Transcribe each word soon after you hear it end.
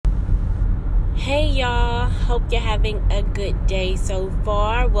Hey y'all, hope you're having a good day so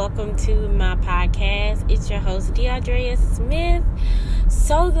far. Welcome to my podcast. It's your host DeAndrea Smith.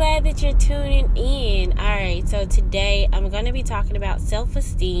 So glad that you're tuning in. Alright, so today I'm going to be talking about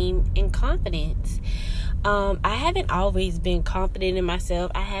self-esteem and confidence. I haven't always been confident in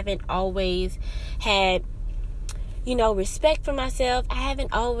myself. I haven't always had respect for myself. I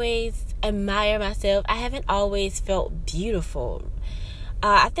haven't always admired myself. I haven't always felt beautiful.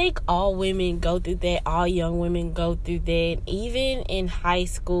 I think all women go through that. All young women go through that. Even in high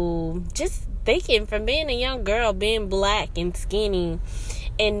school, just thinking from being a young girl, being black and skinny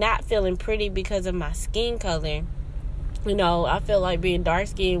and not feeling pretty because of my skin color. I feel like being dark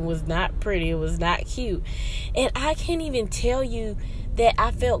skinned was not pretty. It was not cute. And I can't even tell you that I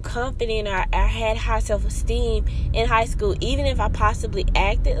felt confident or I had high self-esteem in high school. Even if I possibly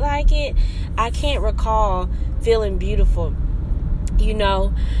acted like it, I can't recall feeling beautiful.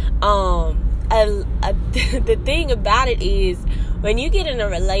 The thing about it is when you get in a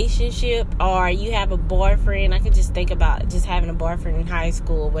relationship or you have a boyfriend, I can just think about just having a boyfriend in high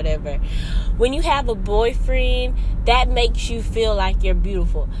school or whatever. When you have a boyfriend, that makes you feel like you're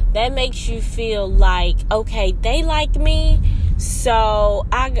beautiful. That makes you feel like, okay, they like me, so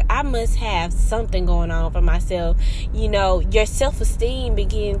I must have something going on for myself. Your self-esteem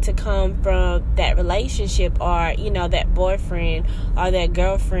begins to come from that relationship or, that boyfriend or that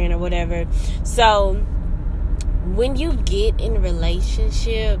girlfriend or whatever. So when you get in a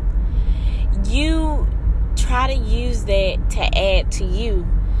relationship, you try to use that to add to you.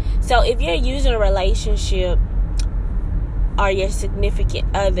 So if you're using a relationship or your significant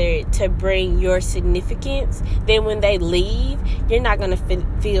other to bring your significance, then when they leave, you're not going to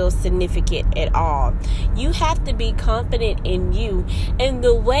feel significant at all. You have to be confident in you. And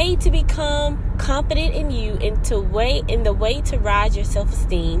the way to become confident in you and the way to rise your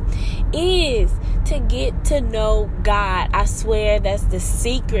self-esteem is to get to know God. I swear that's the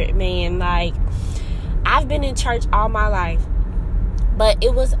secret, man. Like, I've been in church all my life. But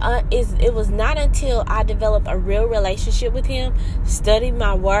it was not until I developed a real relationship with Him, studied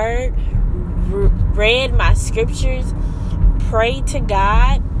my word, read my scriptures, prayed to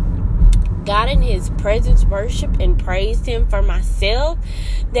God, got in His presence, worshiped and praised Him for myself,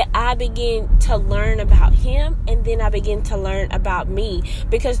 that I began to learn about Him, and then I began to learn about me.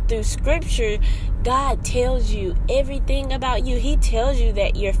 Because through scripture, God tells you everything about you. He tells you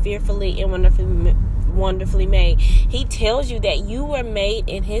that you're fearfully and wonderfully made. He tells you that you were made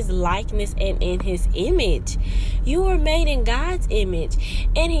in His likeness and in His image. You were made in God's image.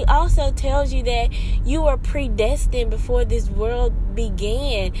 And He also tells you that you were predestined before this world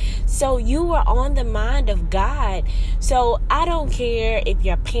began. So you were on the mind of God. So I don't care if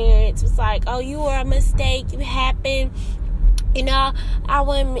your parents was like, oh, you were a mistake, you happened, you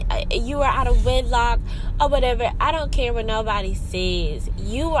were out of wedlock or whatever. I don't care what nobody says.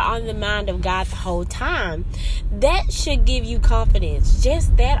 You were on the mind of God the whole time. That should give you confidence.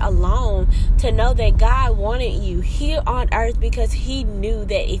 Just that alone, to know that God wanted you here on earth because He knew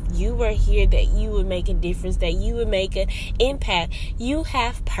that if you were here, that you would make a difference, that you would make an impact. You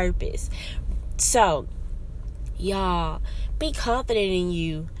have purpose. So, y'all, be confident in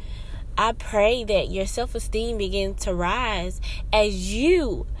you. I pray that your self-esteem begins to rise as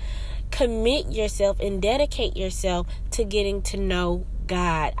you commit yourself and dedicate yourself to getting to know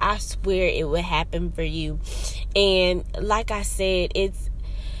God. I swear it will happen for you. And like I said, it's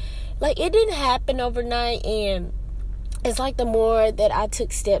like it didn't happen overnight, and it's like the more that I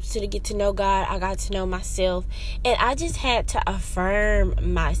took steps to get to know God, I got to know myself. And I just had to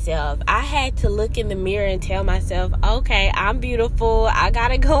affirm myself. I had to look in the mirror and tell myself, okay, I'm beautiful. I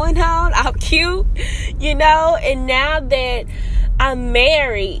got it going on. I'm cute, And now that I'm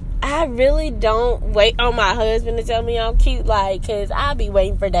married, I really don't wait on my husband to tell me I'm cute. Because I'll be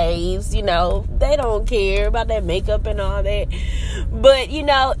waiting for days, They don't care about that makeup and all that. But,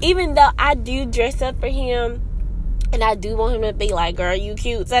 even though I do dress up for him, and I do want him to be like, girl, you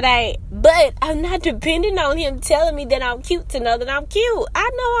cute today. But I'm not depending on him telling me that I'm cute to know that I'm cute. I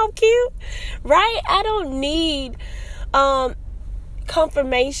know I'm cute, right? I don't need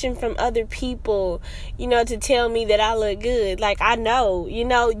confirmation from other people, to tell me that I look good. Like, I know,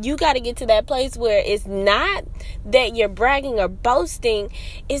 you got to get to that place where it's not that you're bragging or boasting.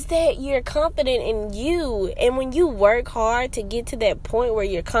 It's that you're confident in you. And when you work hard to get to that point where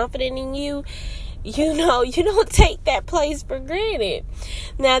you're confident in you, you don't take that place for granted.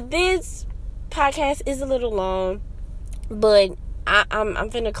 Now, this podcast is a little long, but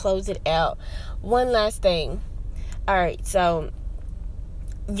I'm finna close it out. One last thing. All right, so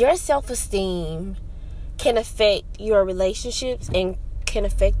your self-esteem can affect your relationships and can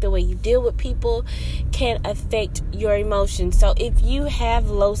affect the way you deal with people, can affect your emotions. So if you have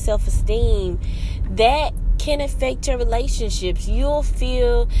low self-esteem, that can affect your relationships. You'll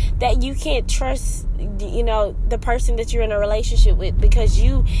feel that you can't trust, the person that you're in a relationship with, because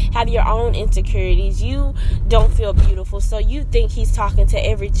you have your own insecurities. You don't feel beautiful, so you think he's talking to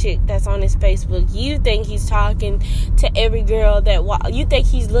every chick that's on his Facebook. You think he's talking to every girl you think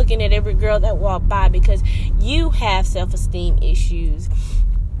he's looking at every girl that walked by, because you have self-esteem issues.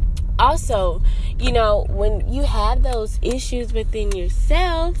 Also, when you have those issues within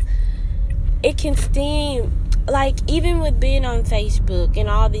yourself, it can stem, like, even with being on Facebook and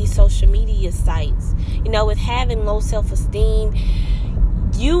all these social media sites, with having low self-esteem,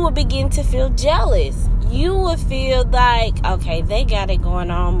 you will begin to feel jealous. You will feel like, okay, they got it going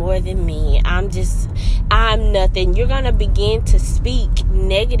on more than me. I'm nothing. You're going to begin to speak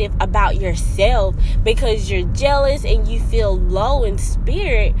negative about yourself because you're jealous and you feel low in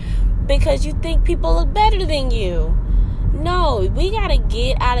spirit because you think people look better than you. No, we got to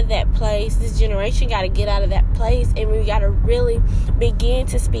get out of that place. This generation got to get out of that place, and we got to really begin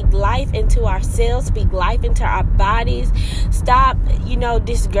to speak life into ourselves, speak life into our bodies. Stop,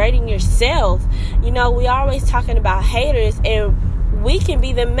 disgrading yourself. We always talking about haters, and we can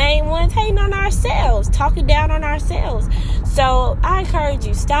be the main ones hating on ourselves, talking down on ourselves. So I encourage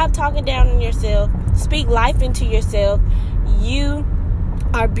you, stop talking down on yourself. Speak life into yourself. You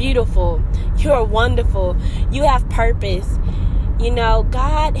are beautiful. You are wonderful. You have purpose.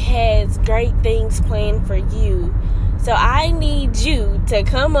 God has great things planned for you. So I need you to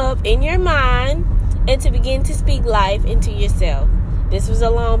come up in your mind and to begin to speak life into yourself. This was a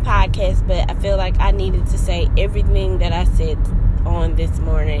long podcast, but I feel like I needed to say everything that I said on this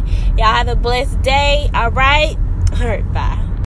morning. Y'all have a blessed day. All right. Bye.